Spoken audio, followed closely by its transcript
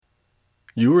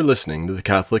You are listening to the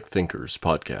Catholic Thinkers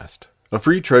Podcast, a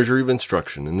free treasury of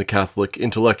instruction in the Catholic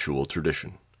intellectual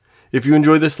tradition. If you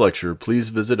enjoy this lecture, please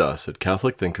visit us at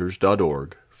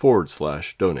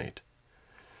catholicthinkers.org/donate.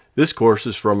 This course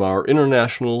is from our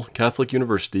International Catholic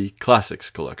University Classics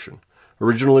Collection,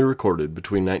 originally recorded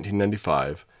between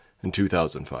 1995 and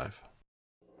 2005.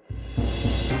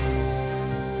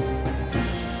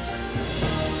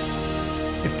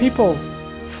 If people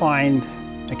find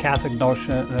the Catholic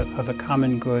notion of a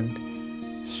common good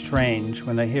strange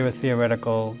when they hear a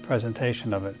theoretical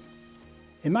presentation of it,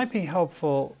 it might be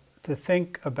helpful to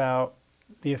think about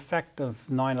the effect of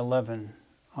 9/11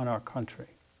 on our country.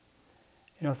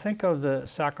 Think of the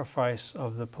sacrifice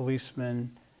of the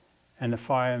policemen and the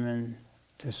firemen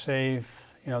to save,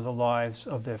 the lives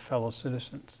of their fellow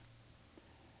citizens.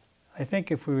 I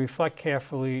think if we reflect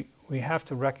carefully, we have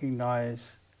to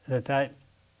recognize that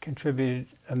contributed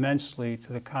immensely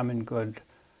to the common good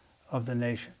of the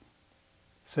nation.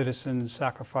 Citizens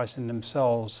sacrificing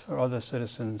themselves for other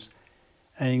citizens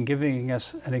and giving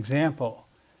us an example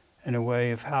in a way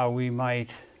of how we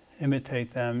might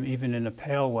imitate them, even in a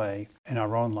pale way, in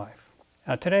our own life.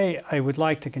 Now, today I would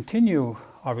like to continue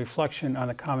our reflection on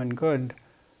the common good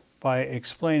by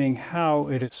explaining how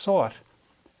it is sought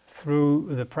through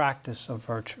the practice of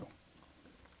virtue.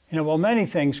 While many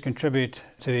things contribute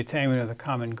to the attainment of the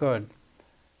common good,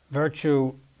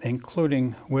 virtue,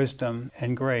 including wisdom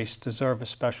and grace, deserve a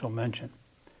special mention.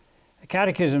 The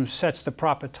Catechism sets the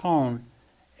proper tone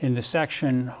in the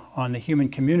section on the human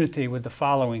community with the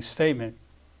following statement,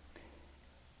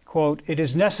 quote, "It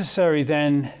is necessary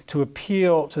then to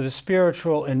appeal to the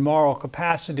spiritual and moral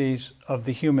capacities of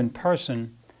the human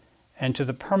person and to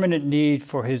the permanent need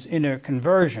for his inner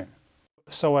conversion,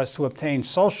 so as to obtain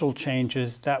social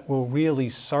changes that will really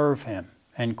serve him,"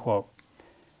 end quote.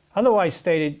 Otherwise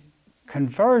stated,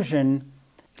 conversion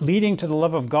leading to the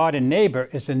love of God and neighbor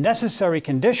is a necessary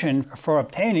condition for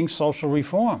obtaining social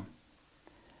reform.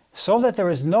 So that there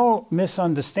is no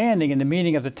misunderstanding in the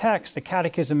meaning of the text, the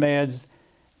Catechism adds,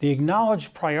 the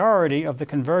acknowledged priority of the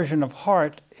conversion of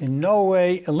heart in no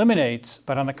way eliminates,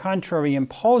 but on the contrary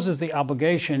imposes the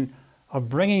obligation of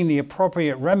bringing the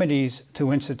appropriate remedies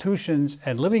to institutions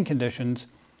and living conditions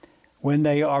when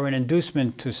they are an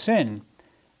inducement to sin,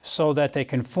 so that they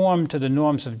conform to the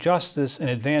norms of justice and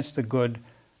advance the good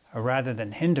rather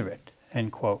than hinder it,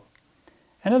 end quote.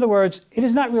 In other words, it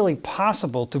is not really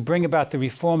possible to bring about the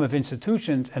reform of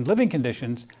institutions and living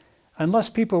conditions unless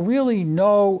people really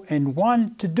know and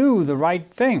want to do the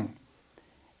right thing.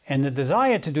 And the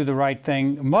desire to do the right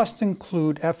thing must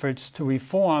include efforts to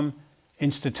reform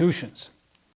institutions.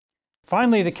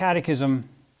 Finally, the Catechism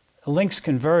links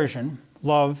conversion,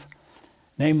 love,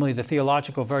 namely the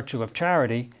theological virtue of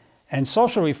charity, and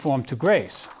social reform to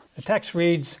grace. The text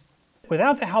reads,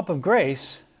 "Without the help of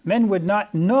grace, men would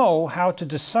not know how to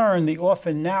discern the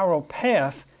often narrow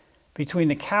path between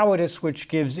the cowardice which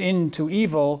gives in to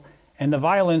evil and the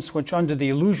violence which under the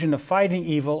illusion of fighting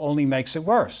evil only makes it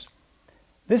worse.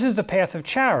 This is the path of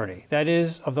charity, that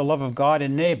is, of the love of God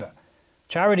and neighbor.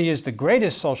 Charity is the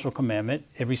greatest social commandment.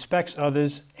 It respects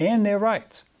others and their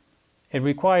rights. It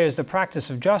requires the practice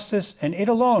of justice, and it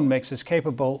alone makes us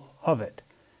capable of it.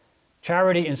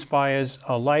 Charity inspires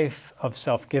a life of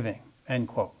self-giving," end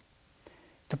quote.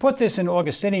 To put this in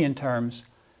Augustinian terms,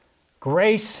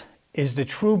 grace is the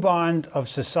true bond of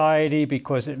society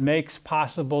because it makes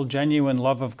possible genuine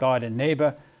love of God and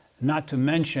neighbor, not to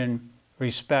mention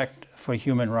respect for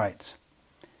human rights.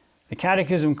 The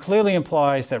Catechism clearly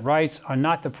implies that rights are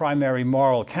not the primary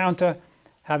moral counter.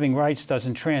 Having rights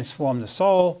doesn't transform the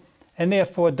soul, and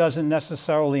therefore doesn't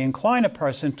necessarily incline a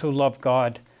person to love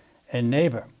God and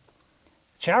neighbor.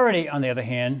 Charity, on the other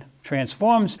hand,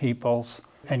 transforms peoples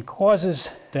and causes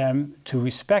them to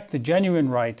respect the genuine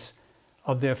rights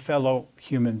of their fellow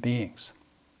human beings.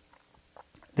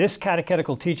 This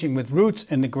catechetical teaching, with roots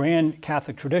in the grand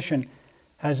Catholic tradition,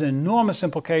 has enormous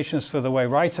implications for the way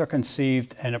rights are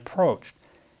conceived and approached,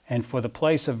 and for the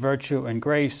place of virtue and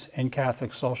grace in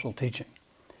Catholic social teaching.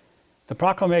 The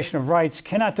proclamation of rights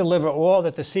cannot deliver all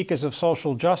that the seekers of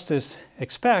social justice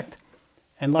expect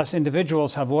unless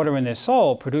individuals have order in their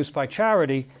soul produced by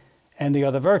charity and the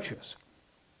other virtues.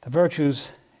 The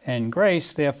virtues and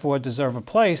grace, therefore, deserve a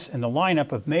place in the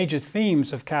lineup of major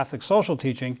themes of Catholic social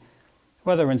teaching,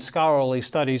 whether in scholarly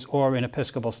studies or in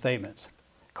episcopal statements.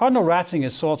 Cardinal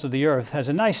Ratzinger's Salts of the Earth has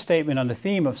a nice statement on the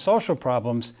theme of social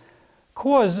problems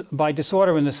caused by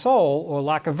disorder in the soul or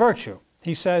lack of virtue.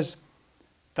 He says,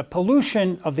 "The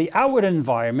pollution of the outward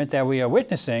environment that we are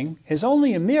witnessing is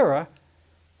only a mirror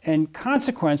and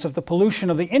consequence of the pollution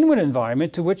of the inward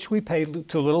environment to which we pay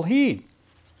too little heed.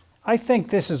 I think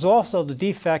this is also the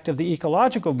defect of the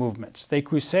ecological movements. They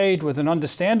crusade with an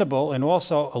understandable and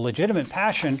also a legitimate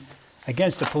passion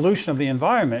against the pollution of the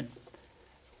environment,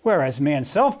 whereas man's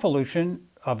self-pollution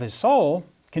of his soul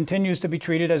continues to be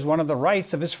treated as one of the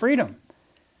rights of his freedom.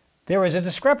 There is a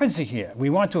discrepancy here.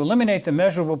 We want to eliminate the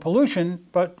measurable pollution,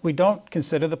 but we don't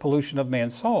consider the pollution of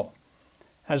man's soul.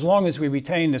 As long as we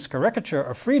retain this caricature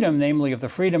of freedom, namely of the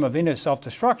freedom of inner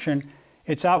self-destruction,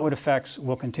 its outward effects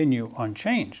will continue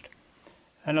unchanged.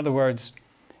 In other words,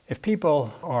 if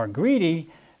people are greedy,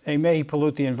 they may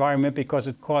pollute the environment because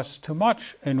it costs too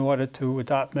much in order to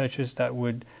adopt measures that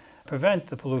would prevent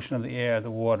the pollution of the air,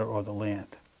 the water, or the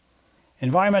land.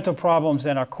 Environmental problems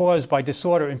then are caused by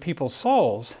disorder in people's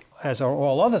souls, as are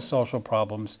all other social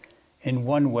problems, in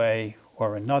one way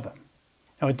or another.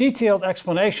 Now, a detailed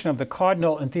explanation of the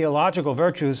cardinal and theological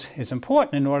virtues is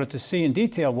important in order to see in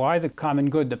detail why the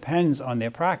common good depends on their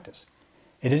practice.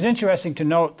 It is interesting to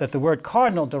note that the word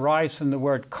cardinal derives from the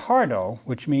word cardo,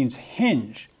 which means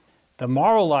hinge. The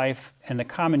moral life and the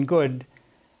common good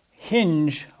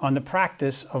hinge on the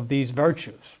practice of these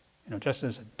virtues. Just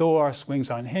as a door swings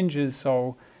on hinges,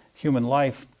 so human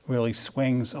life really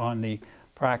swings on the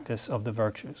practice of the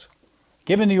virtues.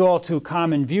 Given the all too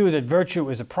common view that virtue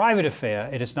is a private affair,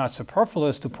 it is not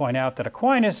superfluous to point out that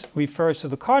Aquinas refers to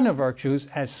the cardinal virtues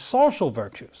as social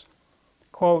virtues.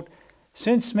 Quote,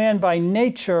 "Since man by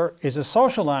nature is a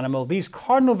social animal, these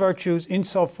cardinal virtues,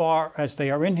 insofar as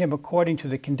they are in him according to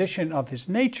the condition of his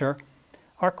nature,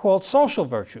 are called social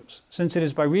virtues, since it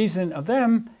is by reason of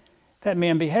them that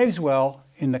man behaves well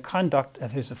in the conduct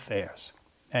of his affairs."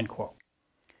 End quote.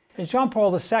 As John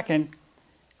Paul II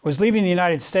was leaving the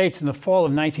United States in the fall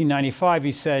of 1995,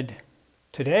 he said,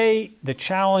 "Today, the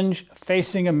challenge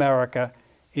facing America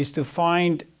is to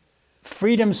find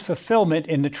freedom's fulfillment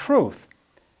in the truth.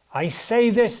 I say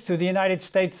this to the United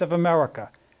States of America.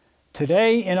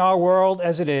 Today, in our world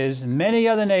as it is, many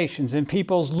other nations and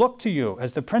peoples look to you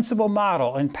as the principal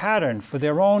model and pattern for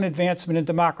their own advancement in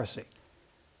democracy.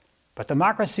 But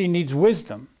democracy needs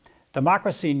wisdom.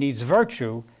 Democracy needs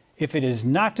virtue if it is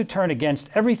not to turn against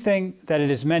everything that it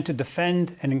is meant to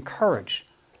defend and encourage."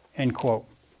 End quote.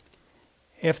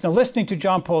 After listening to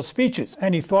John Paul's speeches,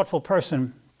 any thoughtful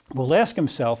person will ask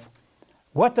himself,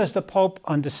 what does the Pope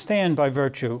understand by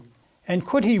virtue, and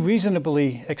could he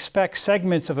reasonably expect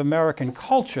segments of American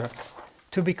culture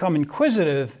to become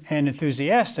inquisitive and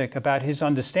enthusiastic about his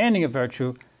understanding of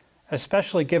virtue,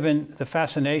 especially given the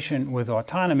fascination with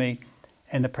autonomy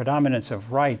and the predominance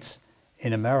of rights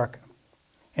in America?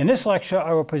 In this lecture,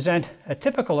 I will present a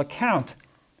typical account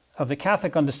of the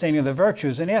Catholic understanding of the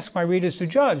virtues and ask my readers to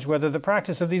judge whether the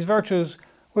practice of these virtues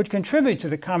would contribute to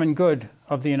the common good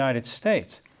of the United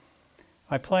States.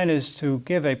 My plan is to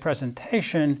give a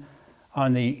presentation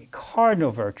on the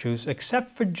cardinal virtues,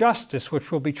 except for justice, which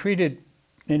will be treated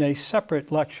in a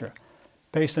separate lecture,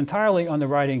 based entirely on the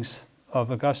writings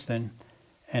of Augustine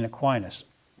and Aquinas.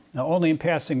 Now, only in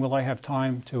passing will I have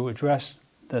time to address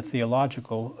the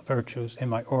theological virtues in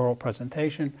my oral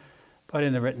presentation, but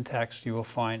in the written text you will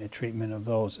find a treatment of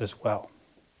those as well.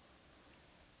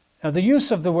 Now, the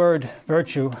use of the word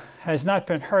virtue has not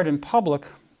been heard in public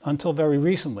until very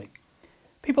recently.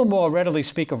 People more readily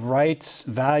speak of rights,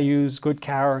 values, good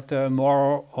character,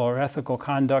 moral or ethical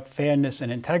conduct, fairness,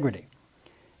 and integrity.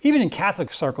 Even in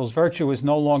Catholic circles, virtue is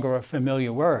no longer a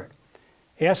familiar word.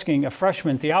 Asking a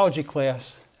freshman theology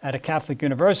class at a Catholic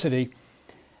university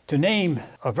to name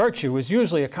a virtue is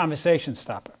usually a conversation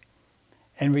stopper.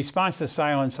 In response to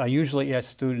silence, I usually ask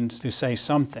students to say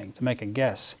something, to make a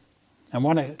guess. On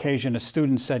one occasion, a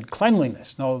student said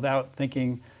cleanliness, no doubt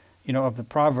thinking, of the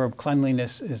proverb,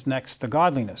 cleanliness is next to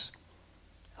godliness.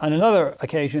 On another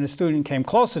occasion, a student came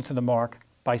closer to the mark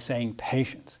by saying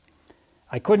patience.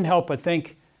 I couldn't help but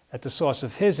think that the source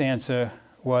of his answer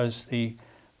was the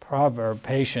proverb,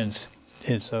 patience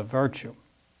is a virtue.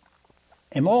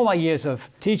 In all my years of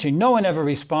teaching, no one ever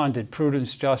responded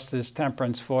prudence, justice,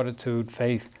 temperance, fortitude,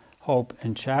 faith, hope,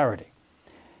 and charity.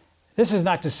 This is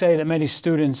not to say that many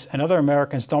students and other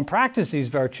Americans don't practice these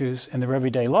virtues in their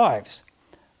everyday lives.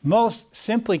 Most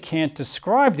simply can't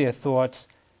describe their thoughts,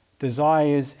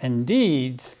 desires, and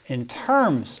deeds in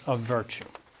terms of virtue.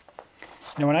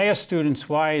 When I ask students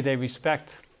why they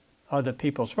respect other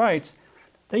people's rights,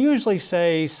 they usually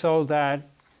say so that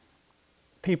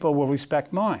people will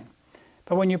respect mine.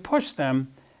 But when you push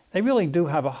them, they really do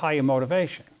have a higher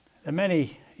motivation. And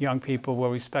many young people will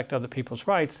respect other people's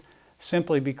rights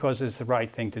simply because it's the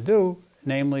right thing to do,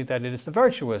 namely that it is the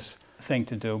virtuous thing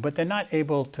to do, but they're not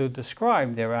able to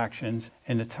describe their actions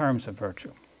in the terms of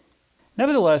virtue.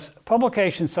 Nevertheless,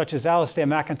 publications such as Alasdair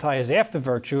MacIntyre's After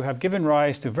Virtue have given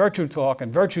rise to virtue talk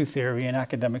and virtue theory in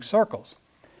academic circles.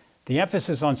 The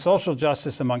emphasis on social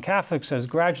justice among Catholics has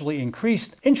gradually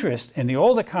increased interest in the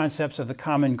older concepts of the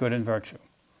common good and virtue.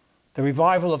 The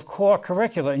revival of core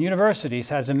curricula in universities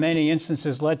has in many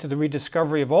instances led to the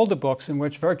rediscovery of older books in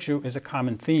which virtue is a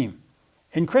common theme.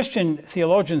 In Christian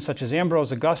theologians such as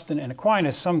Ambrose, Augustine, and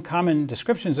Aquinas, some common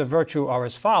descriptions of virtue are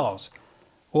as follows: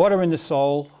 order in the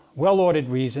soul, well-ordered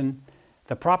reason,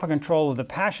 the proper control of the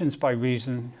passions by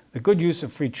reason, the good use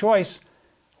of free choice,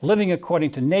 living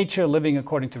according to nature, living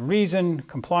according to reason,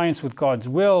 compliance with God's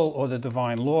will or the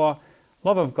divine law,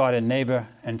 love of God and neighbor,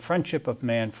 and friendship of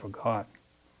man for God.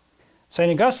 St.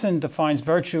 Augustine defines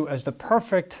virtue as the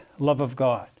perfect love of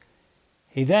God.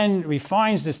 He then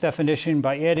refines this definition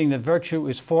by adding that virtue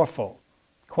is fourfold.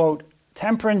 Quote,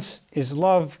 temperance is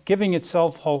love giving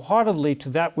itself wholeheartedly to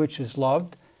that which is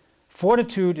loved.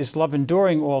 Fortitude is love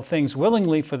enduring all things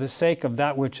willingly for the sake of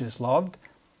that which is loved.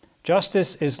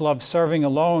 Justice is love serving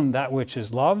alone that which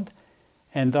is loved,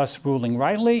 and thus ruling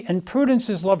rightly. And prudence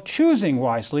is love choosing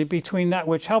wisely between that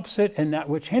which helps it and that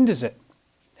which hinders it.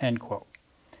 End quote.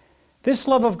 This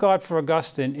love of God for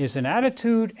Augustine is an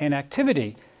attitude and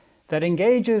activity that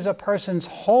engages a person's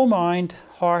whole mind,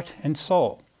 heart, and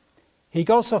soul. He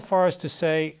goes so far as to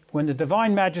say, when the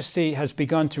divine majesty has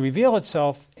begun to reveal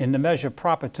itself in the measure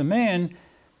proper to man,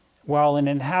 while an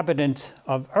inhabitant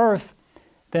of earth,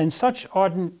 then such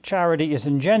ardent charity is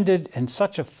engendered and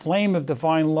such a flame of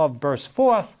divine love bursts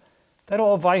forth that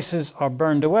all vices are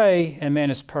burned away and man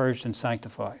is purged and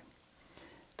sanctified.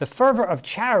 The fervor of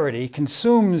charity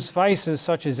consumes vices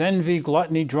such as envy,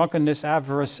 gluttony, drunkenness,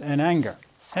 avarice, and anger.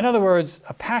 In other words,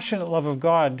 a passionate love of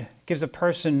God gives a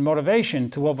person motivation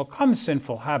to overcome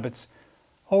sinful habits,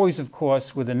 always, of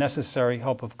course, with the necessary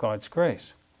help of God's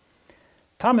grace.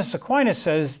 Thomas Aquinas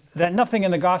says that nothing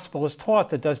in the gospel is taught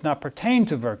that does not pertain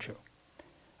to virtue.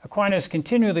 Aquinas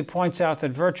continually points out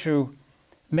that virtue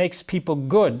makes people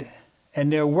good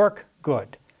and their work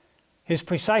good. His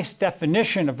precise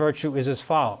definition of virtue is as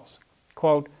follows,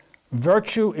 quote,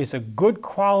 virtue is a good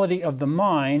quality of the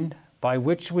mind by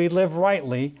which we live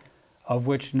rightly, of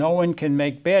which no one can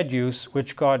make bad use,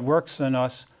 which God works in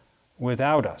us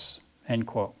without us, end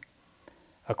quote.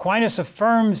 Aquinas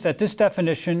affirms that this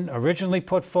definition, originally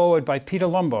put forward by Peter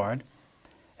Lombard,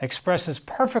 expresses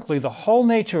perfectly the whole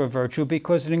nature of virtue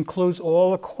because it includes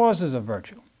all the causes of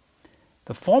virtue.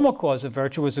 The formal cause of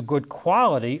virtue is a good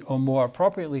quality, or more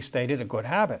appropriately stated, a good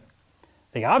habit.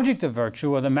 The object of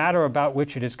virtue, or the matter about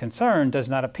which it is concerned, does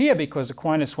not appear because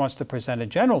Aquinas wants to present a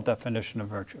general definition of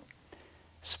virtue.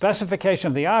 Specification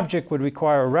of the object would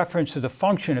require a reference to the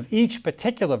function of each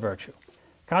particular virtue.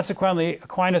 Consequently,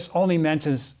 Aquinas only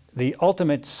mentions the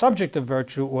ultimate subject of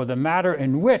virtue, or the matter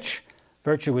in which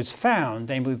virtue is found,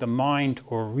 namely the mind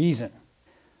or reason.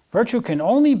 Virtue can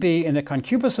only be in the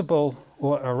concupiscible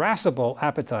or irascible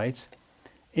appetites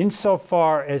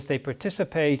insofar as they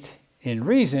participate in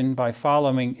reason by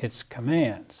following its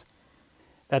commands.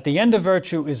 That the end of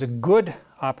virtue is a good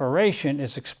operation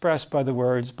is expressed by the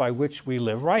words by which we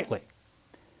live rightly.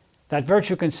 That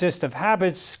virtue consists of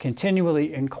habits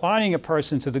continually inclining a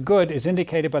person to the good is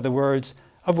indicated by the words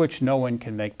of which no one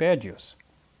can make bad use.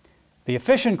 The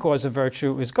efficient cause of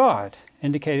virtue is God,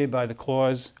 indicated by the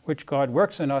clause which God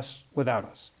works in us without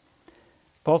us.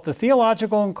 Both the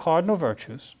theological and cardinal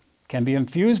virtues can be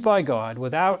infused by God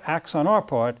without acts on our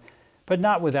part, but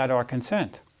not without our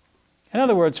consent. In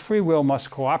other words, free will must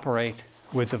cooperate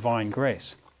with divine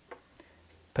grace.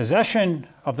 Possession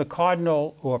of the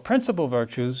cardinal or principal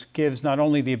virtues gives not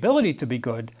only the ability to be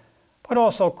good, but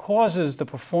also causes the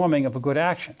performing of a good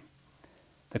action.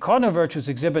 The cardinal virtues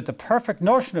exhibit the perfect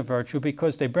notion of virtue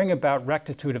because they bring about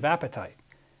rectitude of appetite.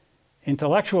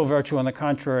 Intellectual virtue, on the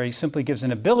contrary, simply gives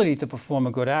an ability to perform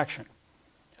a good action.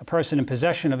 A person in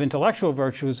possession of intellectual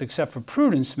virtues, except for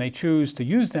prudence, may choose to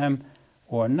use them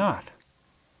or not.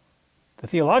 The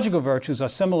theological virtues are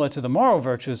similar to the moral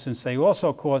virtues since they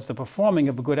also cause the performing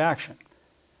of a good action.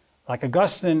 Like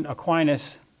Augustine,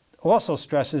 Aquinas also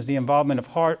stresses the involvement of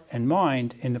heart and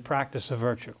mind in the practice of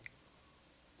virtue.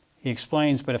 He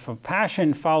explains, but if a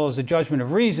passion follows the judgment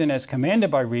of reason as commanded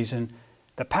by reason,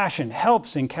 the passion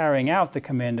helps in carrying out the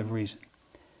command of reason.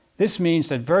 This means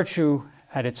that virtue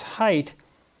at its height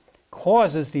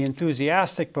causes the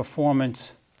enthusiastic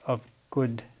performance of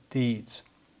good deeds.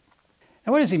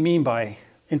 Now, what does he mean by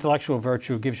intellectual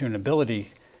virtue gives you an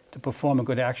ability to perform a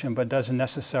good action but doesn't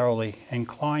necessarily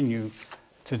incline you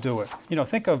to do it?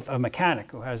 Think of a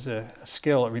mechanic who has a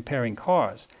skill at repairing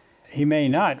cars. He may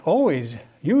not always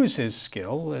use his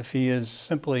skill if he is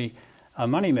simply a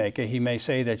moneymaker, he may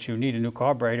say that you need a new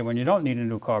carburetor when you don't need a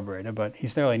new carburetor, but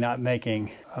he's really not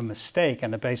making a mistake on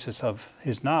the basis of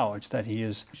his knowledge that he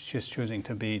is just choosing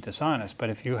to be dishonest. But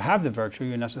if you have the virtue,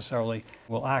 you necessarily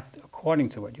will act according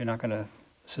to it. You're not going to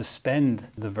suspend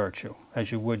the virtue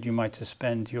as you might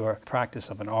suspend your practice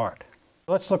of an art.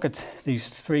 Let's look at these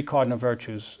three cardinal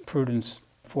virtues: prudence,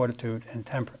 fortitude, and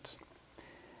temperance.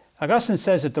 Augustine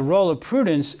says that the role of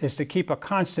prudence is to keep a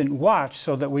constant watch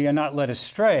so that we are not led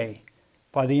astray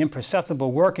by the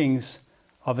imperceptible workings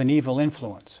of an evil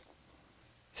influence.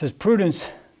 He says prudence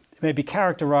may be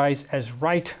characterized as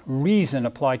right reason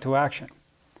applied to action.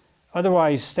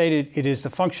 Otherwise stated, it is the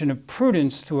function of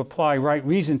prudence to apply right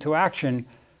reason to action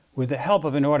with the help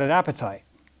of an ordered appetite.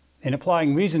 In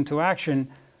applying reason to action,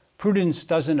 prudence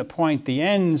doesn't appoint the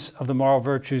ends of the moral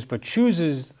virtues, but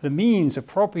chooses the means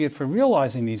appropriate for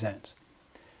realizing these ends.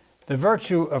 The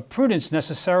virtue of prudence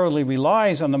necessarily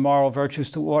relies on the moral virtues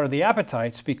to order the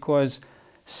appetites, because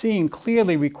seeing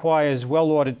clearly requires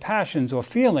well-ordered passions or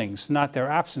feelings, not their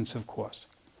absence, of course.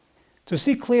 To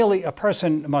see clearly, a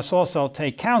person must also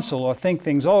take counsel or think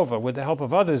things over with the help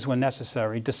of others when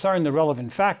necessary, discern the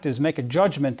relevant factors, make a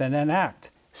judgment, and then act.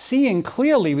 Seeing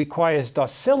clearly requires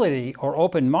docility or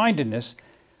open-mindedness,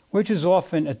 which is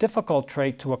often a difficult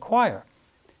trait to acquire.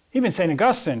 Even St.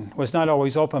 Augustine was not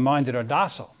always open-minded or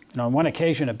docile. And on one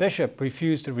occasion, a bishop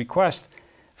refused a request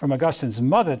from Augustine's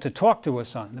mother to talk to her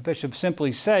son. The bishop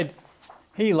simply said,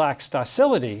 "He lacks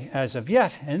docility as of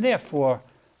yet, and therefore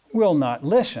will not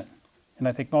listen." And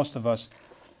I think most of us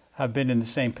have been in the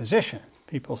same position.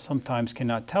 People sometimes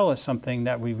cannot tell us something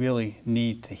that we really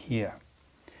need to hear.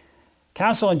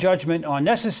 Counsel and judgment are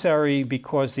necessary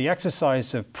because the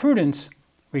exercise of prudence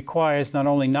requires not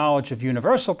only knowledge of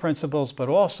universal principles, but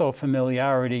also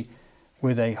familiarity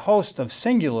with a host of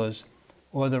singulars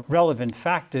or the relevant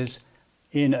factors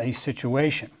in a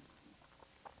situation.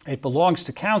 It belongs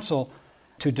to counsel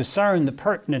to discern the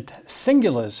pertinent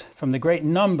singulars from the great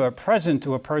number present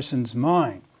to a person's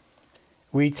mind.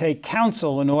 We take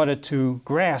counsel in order to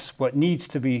grasp what needs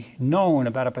to be known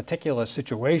about a particular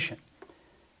situation.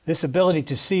 This ability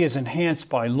to see is enhanced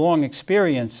by long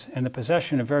experience and the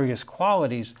possession of various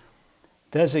qualities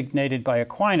designated by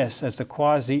Aquinas as the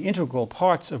quasi-integral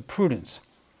parts of prudence.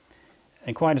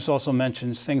 Aquinas also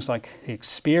mentions things like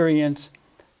experience,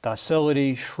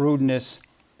 docility, shrewdness,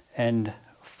 and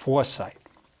foresight.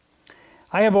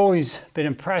 I have always been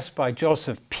impressed by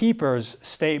Joseph Pieper's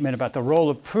statement about the role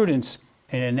of prudence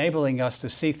in enabling us to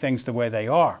see things the way they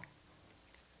are.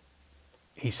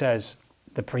 He says,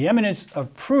 "The preeminence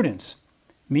of prudence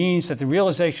means that the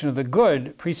realization of the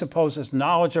good presupposes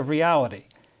knowledge of reality.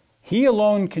 He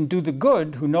alone can do the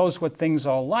good who knows what things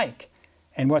are like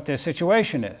and what their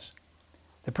situation is.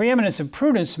 The preeminence of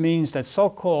prudence means that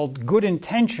so-called good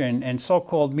intention and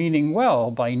so-called meaning well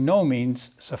by no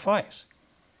means suffice."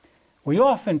 We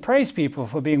often praise people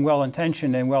for being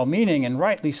well-intentioned and well-meaning, and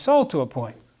rightly so to a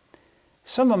point.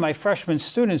 Some of my freshman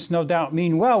students no doubt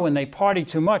mean well when they party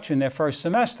too much in their first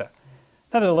semester.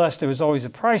 Nevertheless, there is always a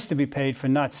price to be paid for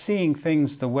not seeing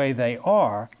things the way they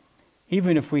are,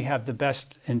 even if we have the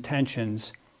best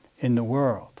intentions in the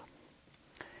world.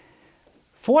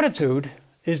 Fortitude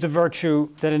is the virtue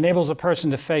that enables a person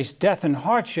to face death and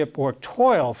hardship or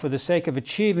toil for the sake of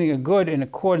achieving a good in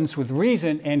accordance with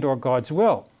reason and or God's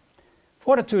will.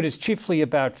 Fortitude is chiefly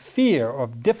about fear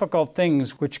of difficult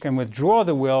things which can withdraw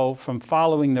the will from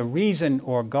following the reason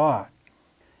or God.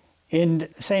 In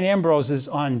St. Ambrose's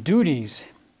On Duties,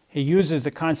 he uses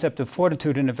the concept of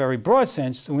fortitude in a very broad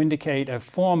sense to indicate a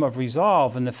form of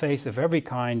resolve in the face of every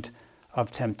kind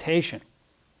of temptation.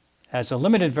 As a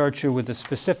limited virtue with the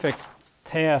specific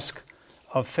task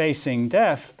of facing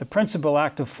death, the principal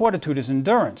act of fortitude is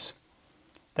endurance.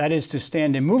 That is, to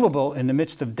stand immovable in the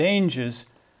midst of dangers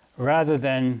rather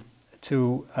than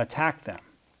to attack them.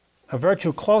 A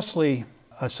virtue closely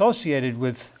associated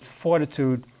with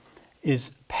fortitude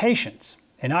is patience,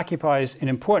 and occupies an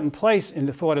important place in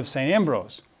the thought of St.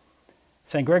 Ambrose.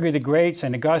 St. Gregory the Great,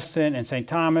 St. Augustine, and St.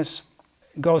 Thomas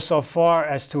go so far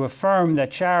as to affirm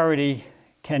that charity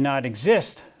cannot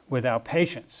exist without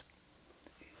patience.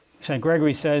 St.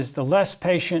 Gregory says, "The less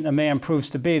patient a man proves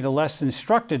to be, the less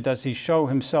instructed does he show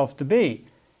himself to be.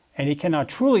 And he cannot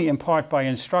truly impart by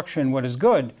instruction what is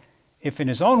good if in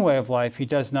his own way of life he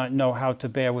does not know how to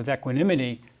bear with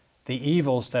equanimity the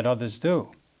evils that others do."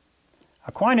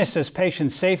 Aquinas says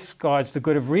patience safeguards the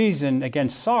good of reason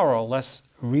against sorrow, lest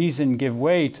reason give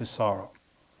way to sorrow.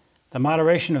 The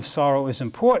moderation of sorrow is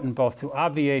important both to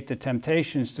obviate the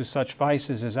temptations to such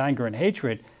vices as anger and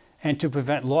hatred and to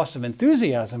prevent loss of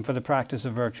enthusiasm for the practice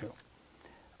of virtue.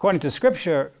 According to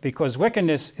Scripture, because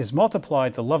wickedness is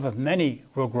multiplied, the love of many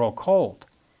will grow cold.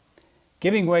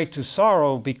 Giving way to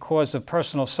sorrow because of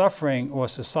personal suffering or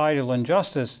societal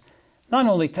injustice not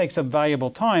only takes up valuable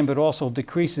time, but also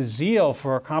decreases zeal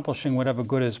for accomplishing whatever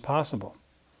good is possible.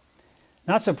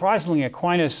 Not surprisingly,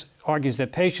 Aquinas argues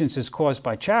that patience is caused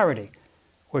by charity,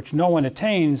 which no one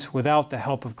attains without the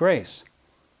help of grace.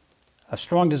 A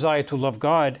strong desire to love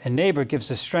God and neighbor gives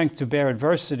the strength to bear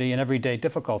adversity and everyday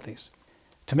difficulties.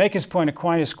 To make his point,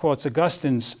 Aquinas quotes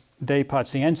Augustine's De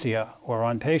Patientia, or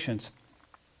On Patience.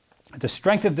 The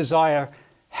strength of desire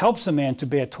helps a man to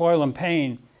bear toil and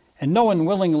pain, and no one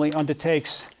willingly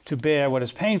undertakes to bear what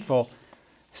is painful,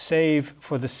 save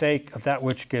for the sake of that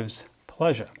which gives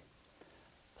pleasure.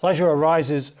 Pleasure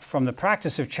arises from the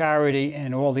practice of charity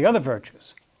and all the other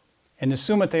virtues. In the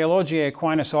Summa Theologiae,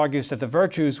 Aquinas argues that the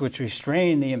virtues which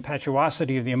restrain the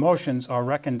impetuosity of the emotions are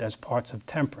reckoned as parts of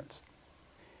temperance.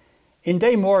 In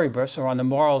De Moribus, or on the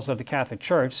morals of the Catholic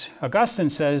Church, Augustine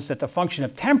says that the function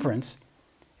of temperance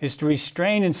is to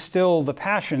restrain and still the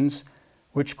passions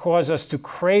which cause us to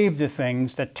crave the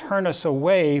things that turn us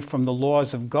away from the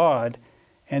laws of God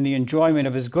and the enjoyment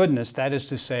of His goodness, that is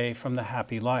to say, from the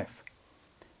happy life.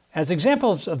 As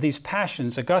examples of these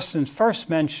passions, Augustine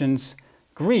first mentions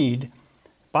greed,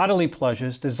 bodily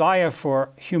pleasures, desire for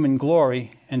human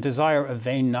glory, and desire of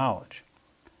vain knowledge.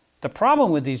 The problem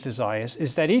with these desires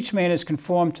is that each man is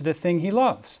conformed to the thing he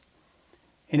loves.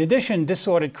 In addition,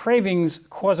 disordered cravings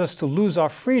cause us to lose our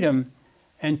freedom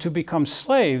and to become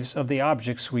slaves of the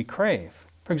objects we crave.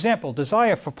 For example,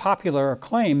 desire for popular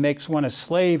acclaim makes one a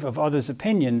slave of others'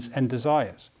 opinions and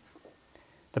desires.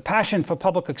 The passion for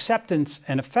public acceptance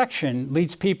and affection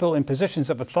leads people in positions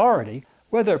of authority,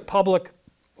 whether public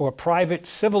or private,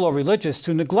 civil or religious,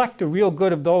 to neglect the real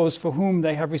good of those for whom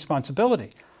they have responsibility.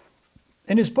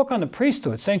 In his book on the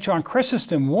priesthood, St. John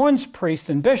Chrysostom warns priests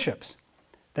and bishops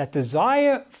that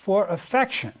desire for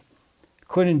affection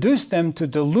could induce them to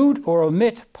dilute or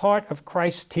omit part of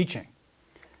Christ's teaching.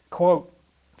 Quote,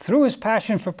 through his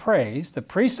passion for praise, the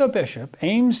priest or bishop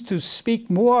aims to speak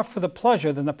more for the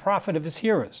pleasure than the profit of his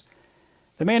hearers.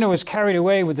 The man who is carried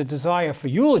away with the desire for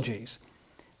eulogies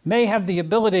may have the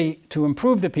ability to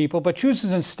improve the people, but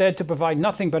chooses instead to provide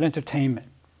nothing but entertainment.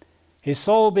 His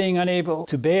soul, being unable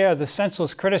to bear the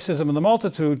senseless criticism of the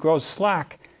multitude, grows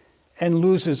slack and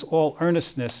loses all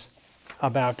earnestness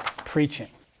about preaching.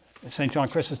 St. John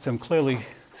Chrysostom clearly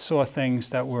saw things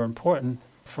that were important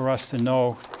for us to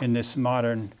know in this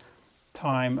modern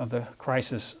time of the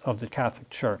crisis of the Catholic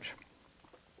Church.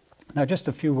 Now, just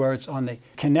a few words on the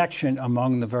connection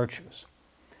among the virtues.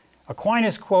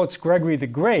 Aquinas quotes Gregory the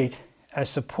Great as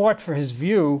support for his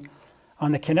view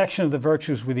on the connection of the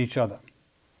virtues with each other.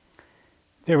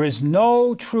 There is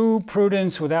no true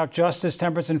prudence without justice,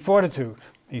 temperance, and fortitude,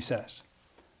 he says.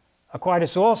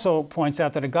 Aquinas also points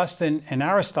out that Augustine and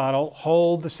Aristotle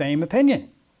hold the same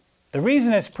opinion. The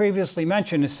reason, as previously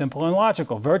mentioned, is simple and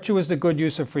logical. Virtue is the good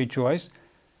use of free choice.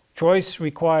 Choice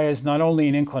requires not only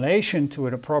an inclination to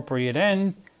an appropriate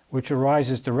end, which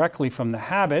arises directly from the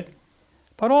habit,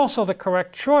 but also the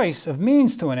correct choice of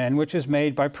means to an end, which is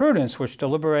made by prudence, which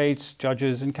deliberates,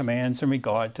 judges, and commands in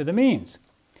regard to the means.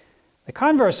 The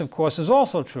converse, of course, is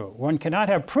also true. One cannot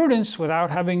have prudence without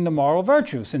having the moral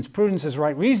virtue, since prudence is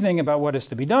right reasoning about what is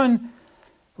to be done,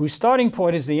 whose starting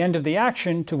point is the end of the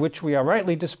action to which we are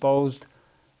rightly disposed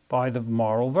by the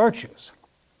moral virtues.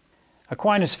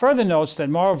 Aquinas further notes that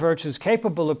moral virtues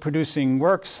capable of producing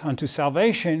works unto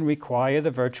salvation require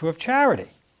the virtue of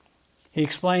charity. He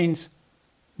explains,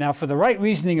 now for the right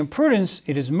reasoning and prudence,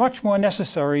 it is much more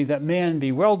necessary that man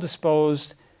be well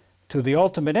disposed to the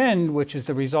ultimate end, which is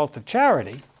the result of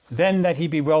charity, than that he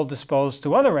be well disposed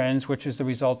to other ends, which is the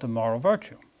result of moral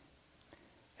virtue.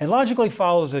 It logically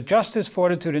follows that justice,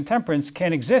 fortitude, and temperance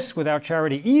can't exist without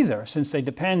charity either, since they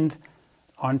depend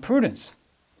on prudence.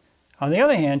 On the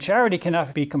other hand, charity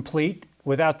cannot be complete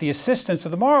without the assistance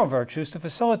of the moral virtues to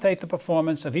facilitate the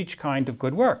performance of each kind of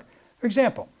good work. For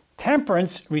example,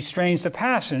 temperance restrains the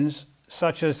passions,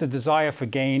 such as the desire for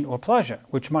gain or pleasure,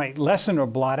 which might lessen or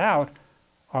blot out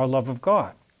our love of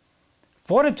God.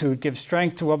 Fortitude gives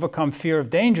strength to overcome fear of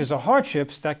dangers or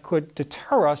hardships that could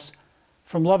deter us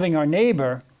from loving our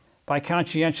neighbor by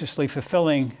conscientiously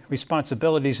fulfilling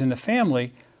responsibilities in the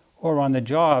family or on the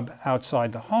job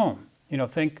outside the home.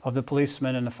 Think of the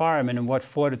policemen and the firemen and what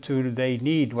fortitude they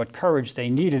need, what courage they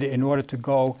needed in order to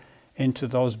go into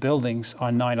those buildings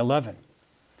on 9/11.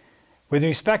 With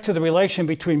respect to the relation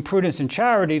between prudence and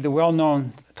charity, the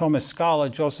well-known Thomist scholar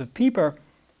Joseph Pieper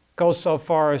goes so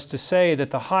far as to say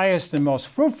that the highest and most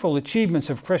fruitful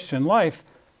achievements of Christian life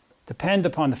depend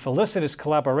upon the felicitous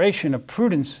collaboration of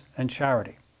prudence and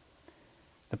charity.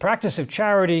 The practice of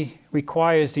charity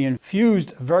requires the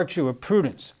infused virtue of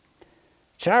prudence.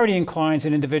 Charity inclines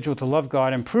an individual to love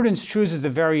God, and prudence chooses the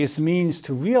various means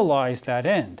to realize that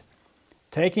end,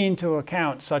 taking into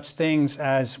account such things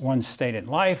as one's state in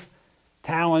life,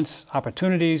 talents,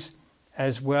 opportunities,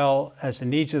 as well as the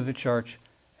needs of the church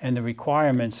and the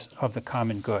requirements of the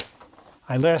common good.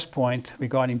 My last point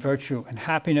regarding virtue and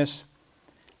happiness.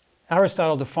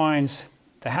 Aristotle defines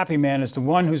the happy man as the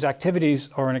one whose activities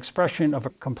are an expression of a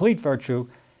complete virtue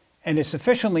and is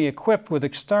sufficiently equipped with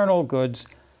external goods,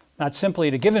 not simply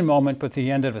at a given moment, but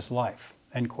the end of his life.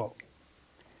 End quote.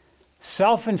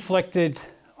 Self-inflicted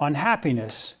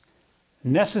unhappiness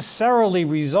necessarily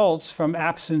results from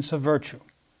absence of virtue.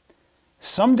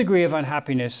 Some degree of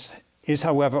unhappiness is,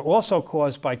 however, also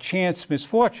caused by chance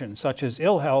misfortune, such as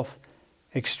ill health,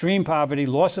 extreme poverty,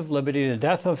 loss of liberty, the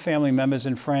death of family members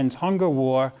and friends, hunger,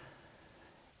 war,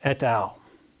 et al.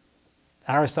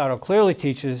 Aristotle clearly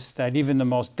teaches that even the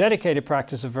most dedicated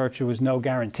practice of virtue is no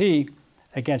guarantee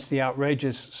against the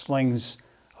outrageous slings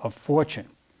of fortune.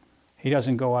 He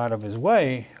doesn't go out of his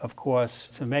way, of course,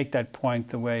 to make that point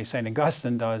the way St.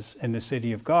 Augustine does in The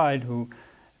City of God, who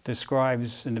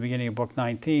describes in the beginning of Book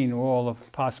 19 all the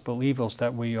possible evils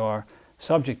that we are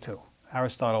subject to.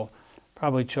 Aristotle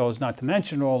probably chose not to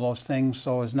mention all those things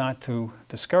so as not to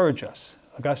discourage us.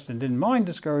 Augustine didn't mind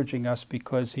discouraging us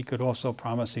because he could also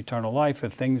promise eternal life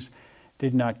if things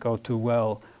did not go too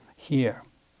well here.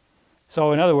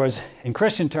 So in other words, in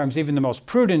Christian terms, even the most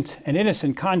prudent and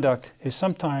innocent conduct is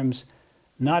sometimes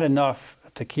not enough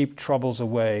to keep troubles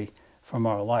away from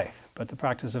our life. But the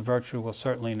practice of virtue will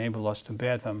certainly enable us to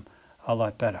bear them a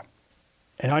lot better.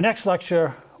 In our next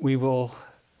lecture, we will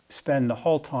spend the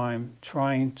whole time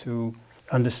trying to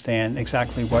understand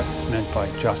exactly what is meant by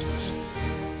justice.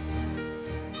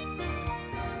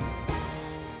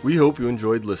 We hope you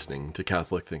enjoyed listening to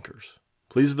Catholic Thinkers.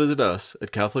 Please visit us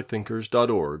at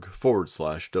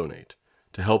catholicthinkers.org/donate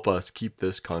to help us keep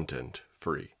this content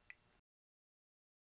free.